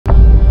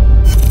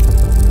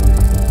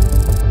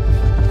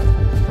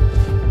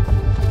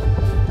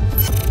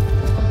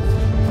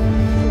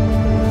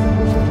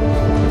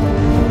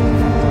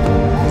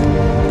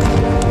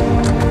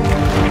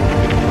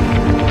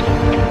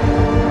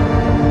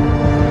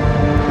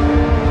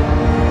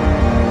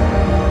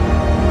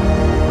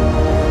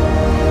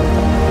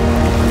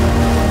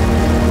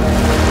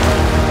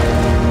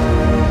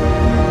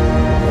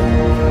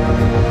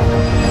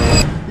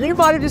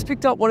might have just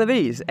picked up one of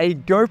these, a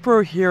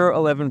GoPro Hero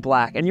 11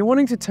 Black, and you're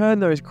wanting to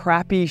turn those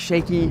crappy,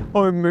 shaky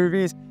home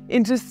movies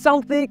into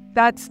something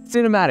that's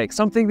cinematic,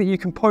 something that you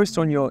can post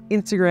on your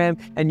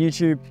Instagram and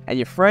YouTube, and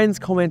your friends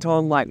comment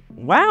on like,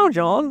 wow,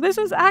 John, this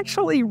is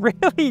actually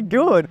really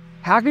good.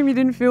 How come you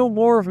didn't film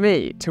more of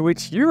me? To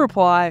which you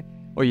reply,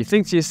 or you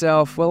think to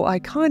yourself, well, I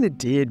kind of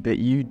did, but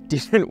you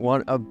didn't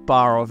want a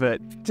bar of it.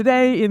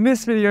 Today, in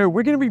this video,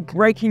 we're going to be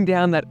breaking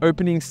down that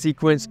opening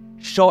sequence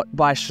shot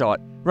by shot,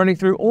 running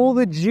through all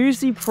the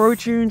juicy Pro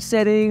Tune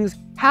settings,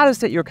 how to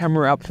set your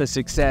camera up for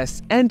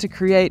success, and to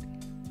create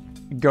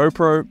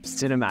GoPro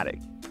Cinematic.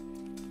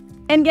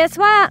 And guess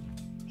what?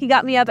 He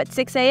got me up at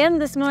 6 a.m.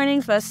 this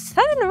morning for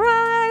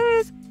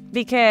sunrise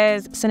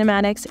because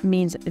cinematics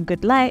means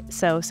good light.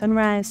 So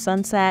sunrise,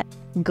 sunset,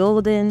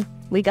 golden,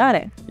 we got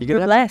it.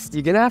 We're blessed.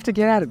 You're going to have to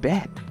get out of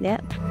bed. Yeah.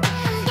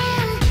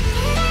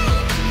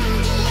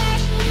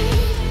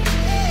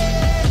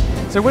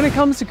 So when it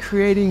comes to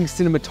creating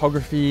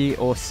cinematography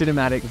or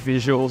cinematic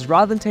visuals,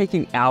 rather than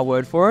taking our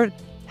word for it,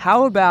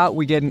 how about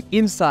we get an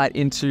insight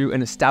into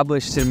an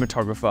established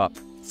cinematographer,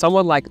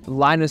 someone like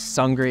Linus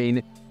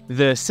Sundgren,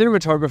 the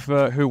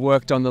cinematographer who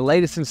worked on the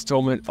latest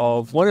installment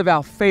of one of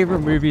our favorite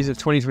movies of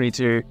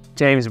 2022,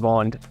 James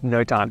Bond,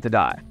 No Time to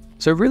Die.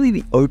 So really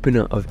the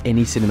opener of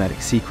any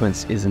cinematic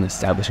sequence is an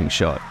establishing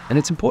shot, and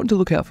it's important to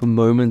look out for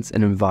moments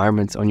and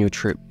environments on your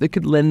trip that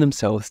could lend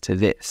themselves to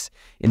this.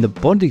 In the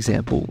Bond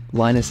example,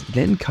 Linus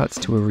then cuts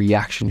to a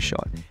reaction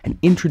shot and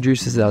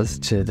introduces us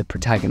to the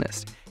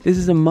protagonist. This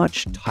is a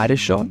much tighter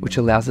shot, which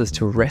allows us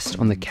to rest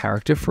on the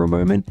character for a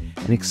moment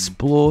and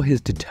explore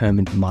his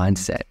determined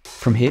mindset.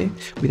 From here,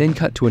 we then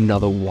cut to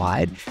another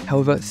wide,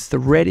 however,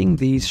 threading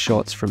these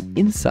shots from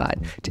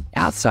inside to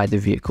outside the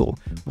vehicle,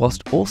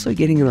 whilst also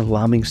getting an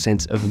alarming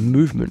sense of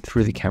movement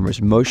through the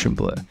camera's motion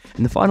blur.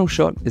 And the final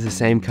shot is the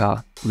same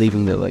car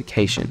leaving the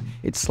location.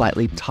 It's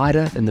slightly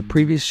tighter than the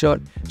previous shot,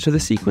 so the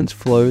sequence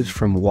flows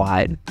from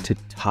wide to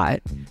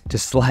tight to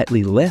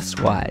slightly less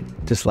wide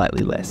to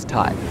slightly less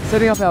tight.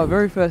 Setting up our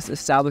very first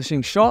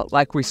establishing shot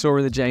like we saw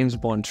in the James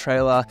Bond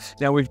trailer.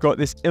 Now we've got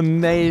this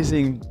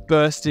amazing,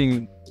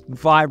 bursting,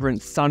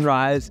 vibrant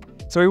sunrise.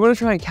 So we want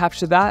to try and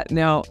capture that.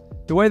 Now,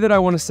 the way that I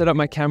want to set up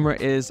my camera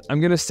is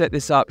I'm going to set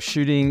this up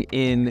shooting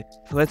in,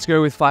 let's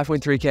go with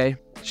 5.3K,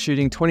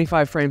 shooting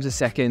 25 frames a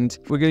second.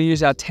 We're going to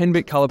use our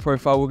 10-bit color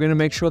profile. We're going to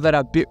make sure that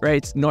our bit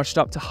rate's notched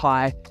up to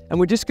high, and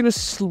we're just going to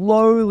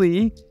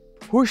slowly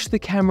push the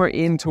camera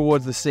in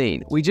towards the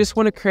scene. We just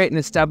want to create an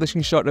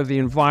establishing shot of the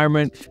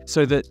environment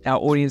so that our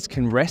audience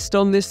can rest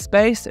on this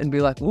space and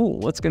be like, ooh,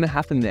 what's going to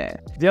happen there?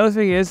 The other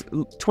thing is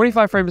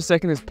 25 frames a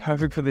second is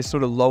perfect for this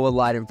sort of lower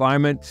light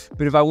environment.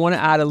 But if I want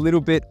to add a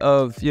little bit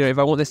of, if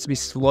I want this to be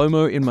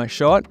slow-mo in my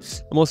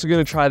shot, I'm also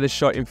going to try this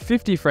shot in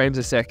 50 frames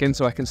a second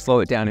so I can slow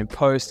it down in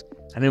post.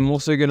 And I'm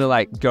also going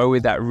to go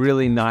with that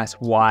really nice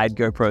wide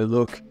GoPro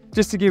look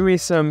just to give me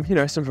some,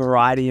 some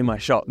variety in my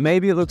shot.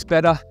 Maybe it looks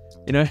better,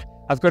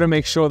 I've got to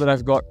make sure that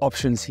I've got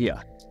options here.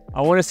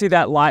 I want to see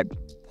that light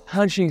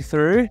punching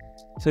through.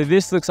 So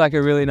this looks like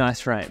a really nice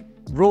frame.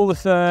 Rule the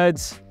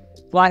thirds,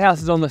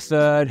 lighthouse is on the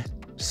third,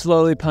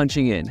 slowly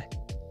punching in.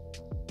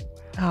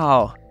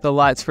 Oh, the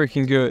light's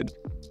freaking good.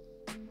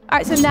 All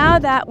right, so now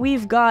that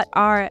we've got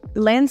our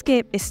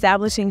landscape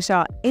establishing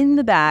shot in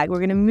the bag, we're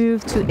going to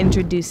move to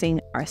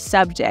introducing our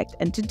subject.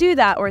 And to do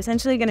that, we're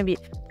essentially going to be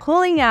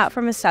pulling out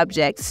from a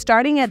subject,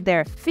 starting at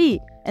their feet,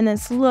 and then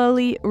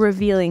slowly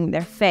revealing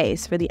their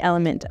face for the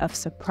element of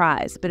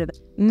surprise, a bit of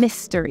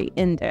mystery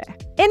in there.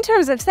 In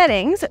terms of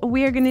settings,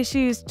 we are going to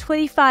choose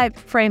 25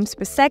 frames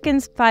per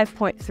second,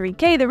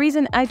 5.3K. The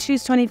reason I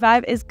choose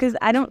 25 is because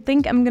I don't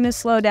think I'm going to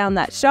slow down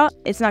that shot.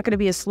 It's not going to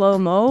be a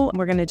slow-mo.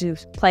 We're going to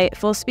play it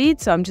full speed,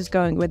 so I'm just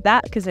going with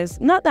that because there's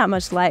not that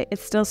much light.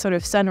 It's still sort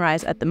of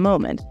sunrise at the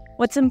moment.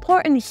 What's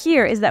important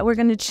here is that we're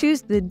going to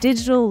choose the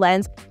digital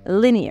lens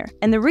linear.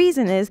 And the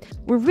reason is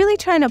we're really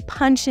trying to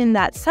punch in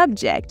that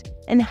subject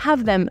and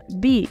have them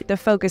be the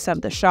focus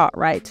of the shot,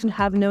 right? To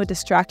have no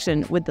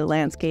distraction with the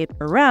landscape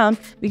around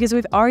because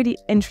we've already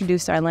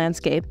introduced our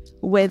landscape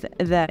with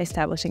the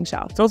establishing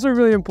shot. It's also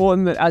really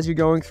important that as you're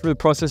going through the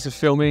process of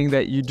filming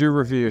that you do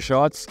review your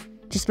shots.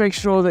 Just make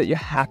sure that you're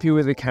happy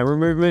with the camera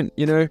movement,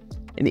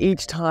 and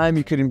each time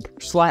you could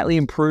slightly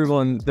improve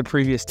on the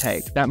previous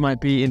take. That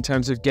might be in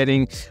terms of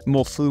getting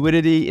more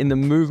fluidity in the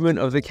movement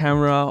of the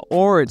camera,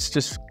 or it's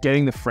just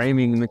getting the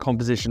framing and the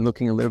composition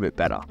looking a little bit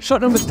better.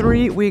 Shot number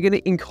 3, we're going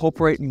to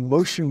incorporate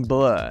motion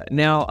blur.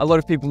 Now, a lot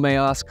of people may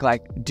ask,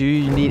 do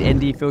you need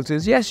ND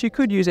filters? Yes, you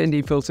could use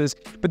ND filters,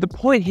 but the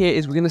point here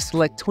is we're going to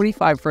select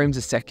 25 frames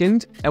a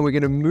second, and we're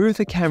going to move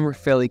the camera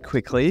fairly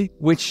quickly,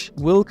 which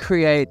will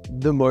create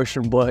the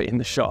motion blur in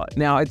the shot.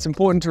 Now, it's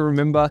important to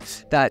remember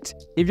that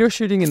if you're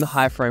shooting in the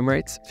high frame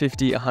rates,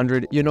 50,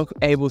 100, you're not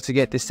able to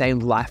get the same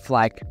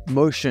lifelike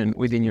motion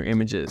within your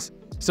images.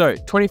 So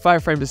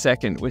 25 frames a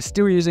second, we're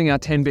still using our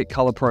 10-bit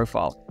color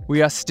profile.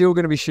 We are still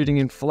going to be shooting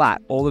in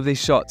flat all of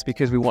these shots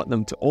because we want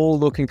them to all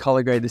look and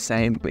color grade the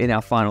same in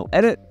our final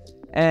edit.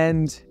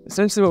 And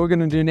essentially what we're going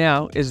to do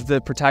now is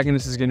the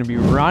protagonist is going to be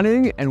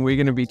running and we're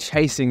going to be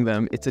chasing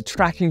them. It's a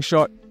tracking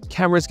shot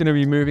camera's going to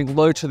be moving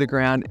low to the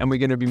ground, and we're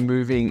going to be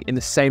moving in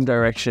the same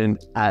direction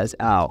as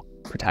our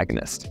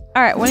protagonist.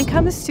 All right, when it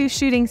comes to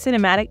shooting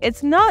cinematic,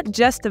 it's not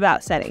just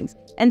about settings.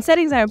 And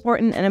settings are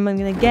important, and I'm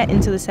going to get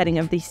into the setting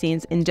of these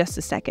scenes in just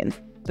a second.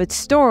 But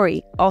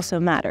story also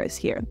matters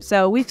here.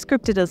 So we've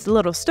scripted a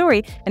little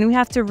story, and we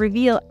have to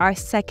reveal our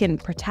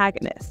second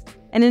protagonist.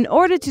 And in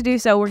order to do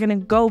so, we're going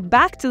to go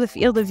back to the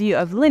field of view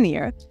of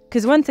linear,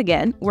 because once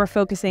again, we're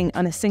focusing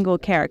on a single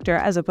character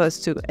as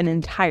opposed to an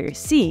entire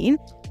scene.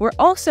 We're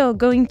also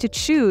going to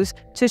choose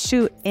to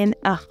shoot in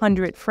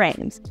 100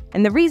 frames.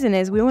 And the reason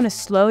is we want to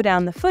slow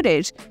down the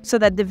footage so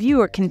that the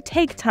viewer can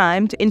take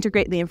time to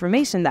integrate the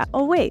information that,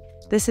 oh wait,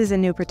 this is a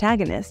new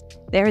protagonist.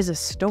 There is a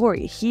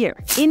story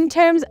here. In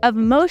terms of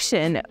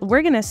motion,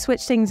 we're gonna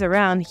switch things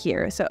around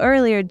here. So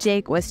earlier,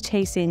 Jake was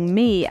chasing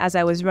me as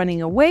I was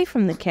running away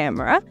from the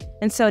camera.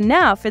 And so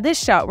now for this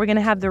shot, we're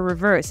gonna have the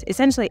reverse.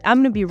 Essentially, I'm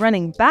gonna be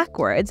running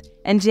backwards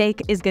and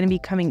Jake is gonna be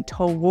coming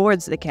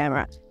towards the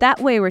camera. That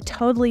way, we're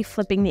totally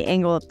flipping the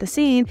angle of the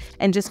scene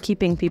and just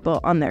keeping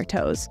people on their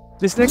toes.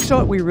 This next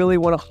shot, we really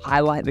want to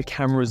highlight the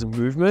camera's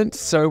movement.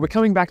 So we're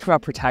coming back to our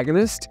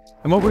protagonist.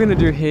 And what we're going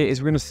to do here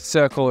is we're going to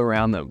circle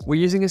around them.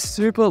 We're using a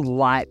super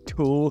light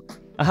tool.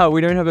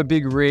 We don't have a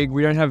big rig.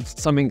 We don't have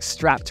something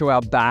strapped to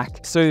our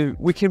back. So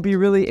we can be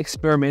really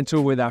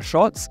experimental with our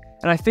shots.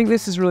 And I think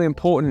this is really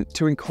important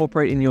to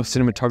incorporate in your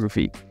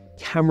cinematography.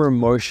 Camera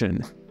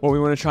motion. What we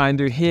want to try and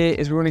do here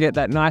is we want to get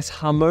that nice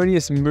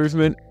harmonious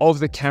movement of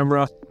the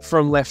camera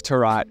from left to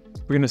right.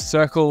 We're going to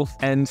circle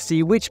and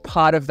see which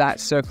part of that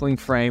circling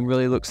frame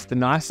really looks the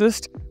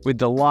nicest with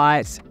the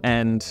light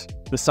and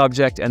the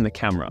subject and the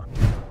camera.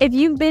 If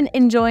you've been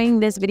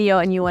enjoying this video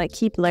and you want to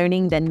keep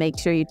learning, then make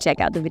sure you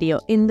check out the video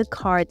in the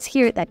cards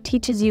here that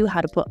teaches you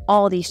how to put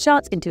all these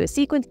shots into a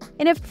sequence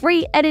in a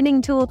free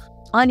editing tool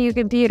on your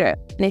computer.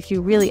 And if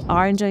you really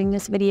are enjoying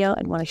this video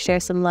and want to share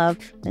some love,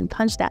 then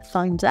punch that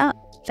thumbs up.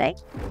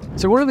 Thanks.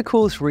 So one of the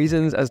coolest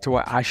reasons as to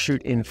why I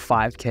shoot in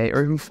 5K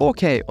or even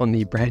 4K on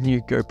the brand new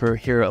GoPro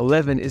Hero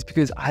 11 is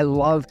because I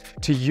love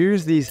to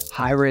use these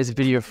high-res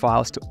video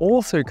files to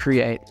also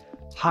create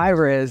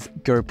high-res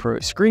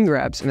GoPro screen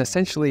grabs and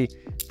essentially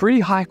pretty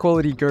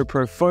high-quality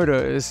GoPro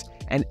photos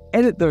and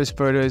edit those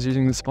photos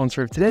using the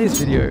sponsor of today's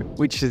video,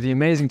 which is the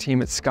amazing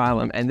team at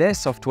Skylum and their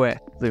software,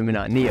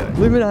 Luminar Neo.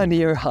 Luminar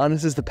Neo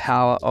harnesses the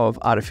power of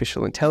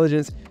artificial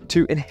intelligence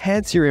to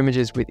enhance your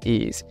images with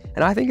ease.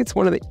 And I think it's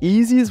one of the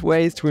easiest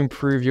ways to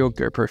improve your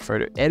GoPro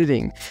photo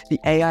editing. The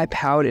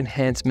AI-powered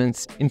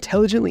enhancements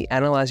intelligently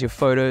analyze your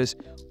photos,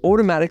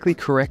 automatically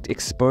correct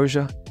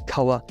exposure,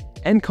 color,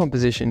 and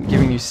composition,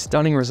 giving you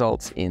stunning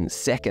results in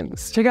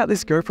seconds. Check out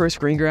this GoPro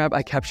screen grab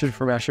I captured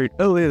from our shoot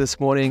earlier this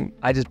morning.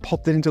 I just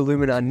popped it into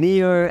Luminar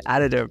Neo,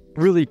 added a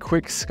really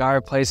quick sky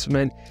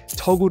replacement,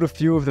 toggled a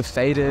few of the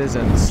faders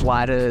and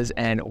sliders,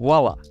 and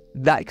voila.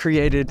 That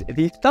created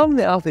the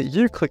thumbnail that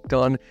you clicked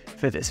on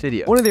for this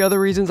video. One of the other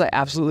reasons I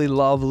absolutely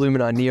love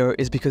Luminar Neo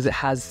is because it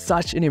has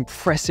such an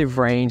impressive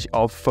range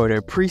of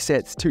photo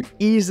presets to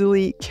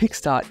easily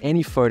kickstart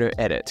any photo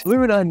edit.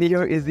 Luminar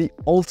Neo is the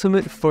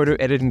ultimate photo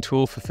editing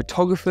tool for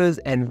photographers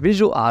and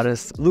visual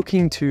artists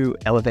looking to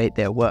elevate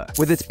their work.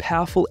 With its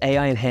powerful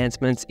AI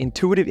enhancements,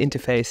 intuitive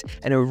interface,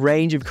 and a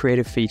range of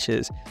creative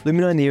features,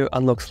 Luminar Neo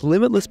unlocks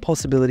limitless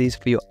possibilities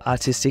for your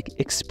artistic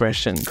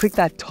expression. Click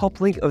that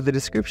top link of the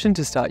description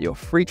to start your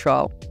free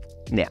trial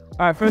now.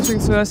 All right, first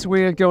things first,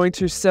 we're going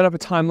to set up a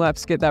time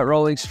lapse, get that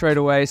rolling straight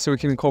away so we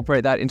can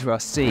incorporate that into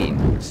our scene.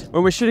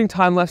 When we're shooting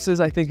time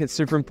lapses, I think it's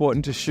super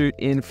important to shoot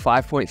in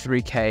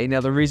 5.3K. Now,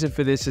 the reason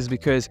for this is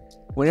because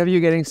whenever you're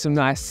getting some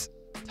nice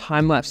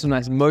time lapse, some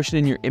nice motion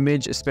in your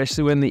image,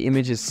 especially when the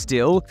image is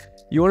still,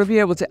 you want to be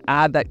able to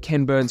add that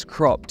Ken Burns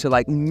crop to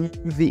like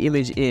move the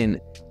image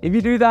in. If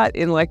you do that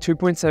in like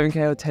 2.7K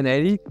or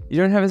 1080, you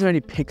don't have as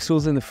many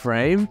pixels in the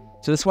frame.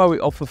 So that's why we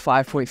opt for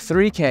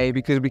 5.3K,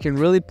 because we can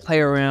really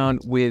play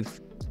around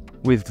with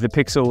the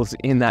pixels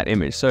in that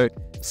image. So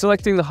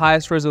selecting the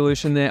highest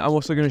resolution there, I'm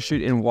also going to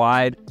shoot in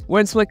wide.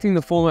 When selecting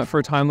the format for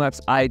a time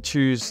lapse, I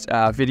choose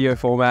video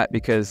format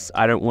because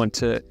I don't want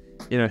to,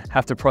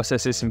 have to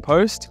process this in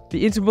post.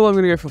 The interval, I'm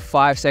going to go for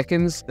 5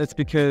 seconds. That's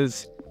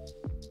because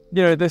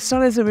the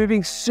sun isn't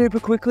moving super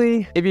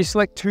quickly. If you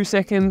select 2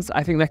 seconds,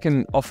 I think that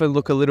can often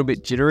look a little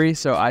bit jittery,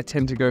 so I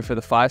tend to go for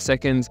the 5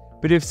 seconds.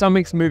 But if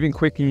something's moving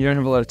quick and you don't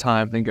have a lot of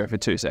time, then go for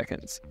 2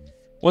 seconds.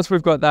 Once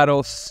we've got that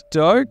all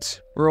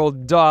stoked, we're all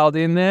dialed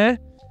in there,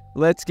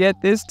 let's get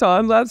this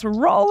time lapse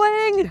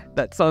rolling.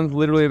 That sun's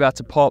literally about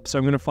to pop, so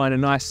I'm going to find a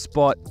nice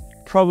spot,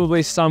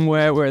 probably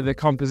somewhere where the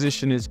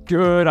composition is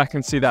good. I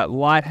can see that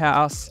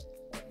lighthouse.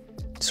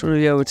 Just want to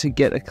be able to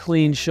get a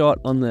clean shot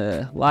on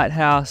the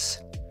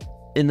lighthouse.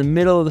 In the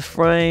middle of the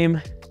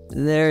frame,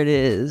 there it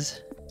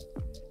is.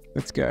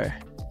 Let's go.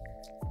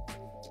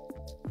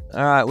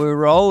 All right, we're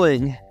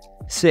rolling.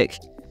 Sick.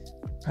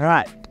 All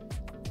right.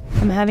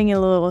 I'm having a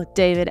little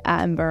David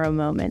Attenborough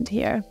moment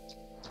here.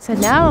 So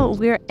now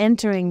we're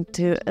entering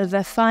to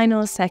the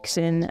final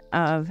section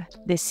of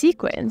this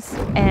sequence,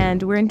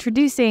 and we're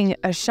introducing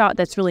a shot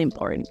that's really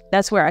important.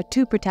 That's where our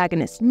two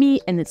protagonists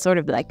meet, and it's sort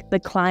of like the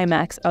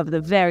climax of the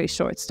very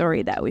short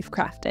story that we've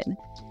crafted.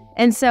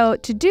 And so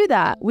to do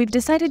that, we've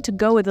decided to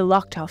go with a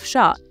locked off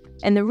shot.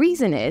 And the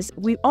reason is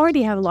we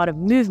already have a lot of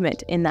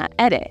movement in that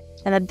edit.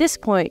 And at this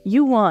point,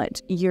 you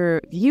want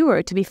your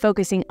viewer to be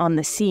focusing on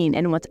the scene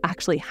and what's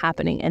actually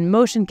happening. And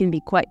motion can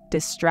be quite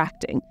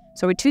distracting.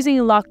 So we're choosing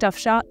a locked off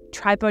shot,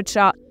 tripod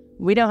shot.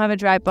 We don't have a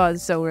tripod,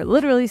 so we're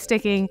literally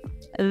sticking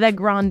the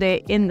grande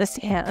in the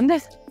sand.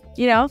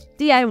 You know,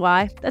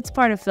 DIY, that's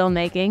part of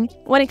filmmaking.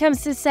 When it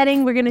comes to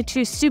setting, we're gonna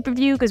choose super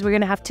view because we're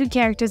gonna have two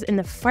characters in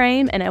the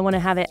frame, and I wanna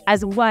have it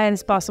as wide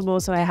as possible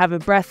so I have a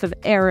breath of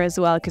air as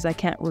well because I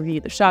can't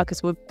review the shot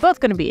because we're both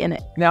gonna be in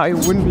it. Now, it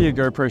wouldn't be a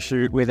GoPro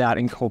shoot without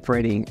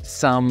incorporating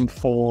some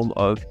form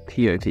of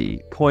POV,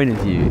 point of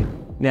view.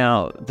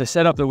 Now, the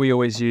setup that we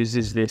always use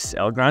is this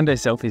El Grande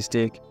selfie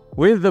stick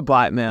with the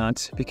bite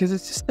mount because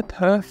it's just the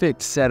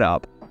perfect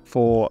setup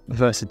for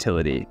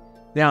versatility.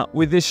 Now,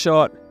 with this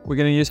shot, we're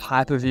going to use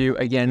hyperview,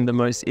 again, the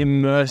most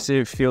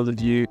immersive field of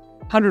view,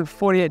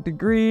 148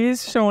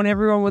 degrees, showing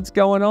everyone what's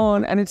going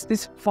on. And it's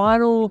this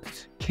final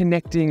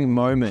connecting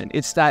moment.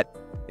 It's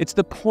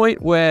the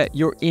point where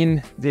you're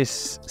in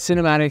this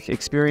cinematic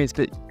experience,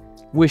 but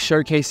we're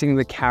showcasing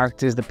the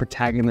characters, the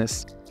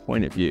protagonist's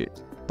point of view.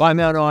 Bite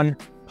mount on,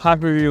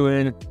 hyperview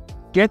in,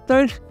 get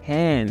those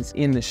hands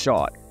in the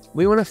shot.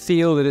 We want to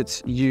feel that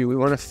it's you. We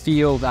want to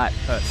feel that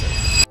person.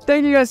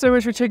 Thank you guys so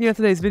much for checking out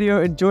today's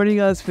video and joining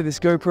us for this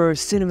GoPro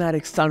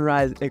cinematic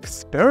sunrise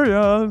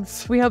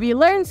experience. We hope you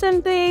learned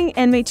something,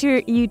 and make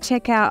sure you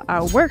check out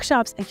our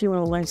workshops if you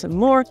want to learn some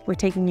more. We're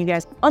taking you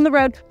guys on the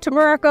road to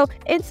Morocco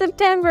in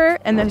September,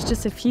 and there's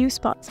just a few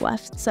spots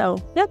left. So,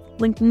 yep,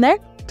 link in there.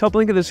 Top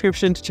link in the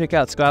description to check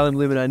out Skyline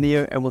Lumina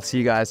Neo, and we'll see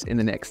you guys in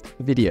the next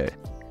video.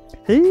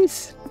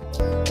 Peace.